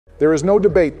There is no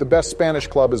debate the best Spanish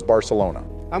club is Barcelona.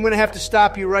 I'm going to have to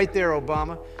stop you right there,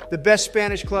 Obama. The best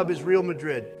Spanish club is Real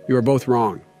Madrid. You are both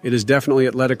wrong. It is definitely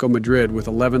Atletico Madrid with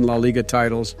 11 La Liga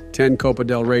titles, 10 Copa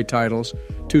del Rey titles,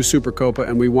 2 Supercopa,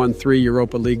 and we won 3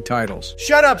 Europa League titles.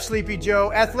 Shut up, Sleepy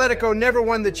Joe. Atletico never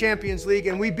won the Champions League,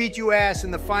 and we beat you ass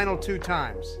in the final 2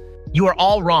 times. You are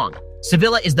all wrong.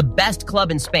 Sevilla is the best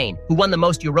club in Spain who won the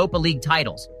most Europa League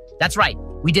titles. That's right.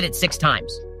 We did it 6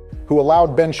 times. Who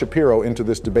allowed Ben Shapiro into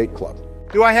this debate club.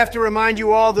 Do I have to remind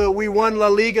you all that we won La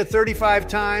Liga 35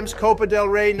 times, Copa del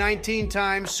Rey 19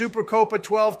 times, Supercopa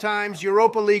 12 times,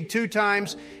 Europa League 2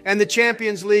 times, and the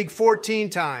Champions League 14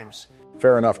 times?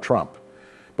 Fair enough, Trump.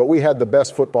 But we had the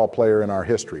best football player in our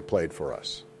history played for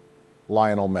us,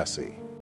 Lionel Messi.